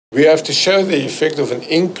We have to show the effect of an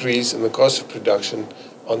increase in the cost of production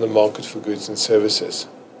on the market for goods and services.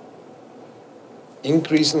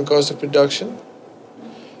 Increase in cost of production?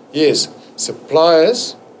 Yes,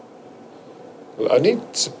 suppliers will only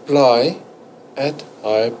supply at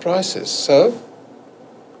higher prices. So,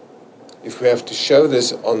 if we have to show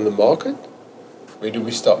this on the market, where do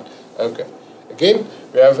we start? Okay, again,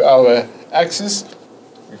 we have our axis.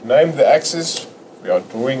 We've named the axis. We are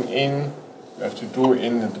drawing in. We have to draw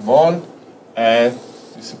in the demand and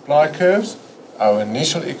the supply curves, our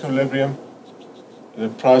initial equilibrium, the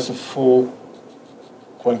price of 4,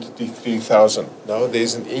 quantity 3,000. Now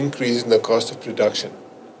there's an increase in the cost of production.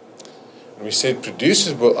 And we said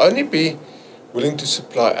producers will only be willing to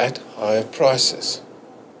supply at higher prices.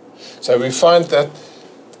 So we find that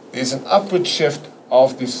there's an upward shift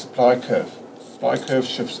of the supply curve. The supply curve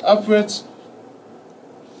shifts upwards,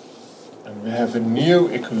 and we have a new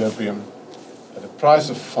equilibrium at a price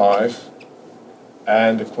of 5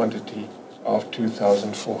 and a quantity of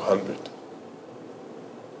 2,400.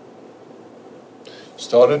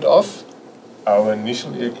 Started off our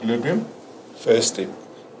initial equilibrium. First step,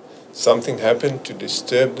 something happened to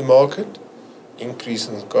disturb the market, increase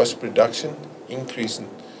in cost of production, increase in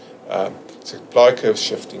supply curve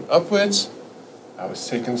shifting upwards. Our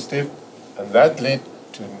second step, and that led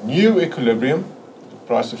to a new equilibrium, the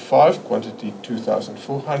price of 5, quantity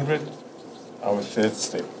 2,400. Our third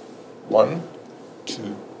step, 1,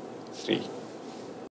 2, 3.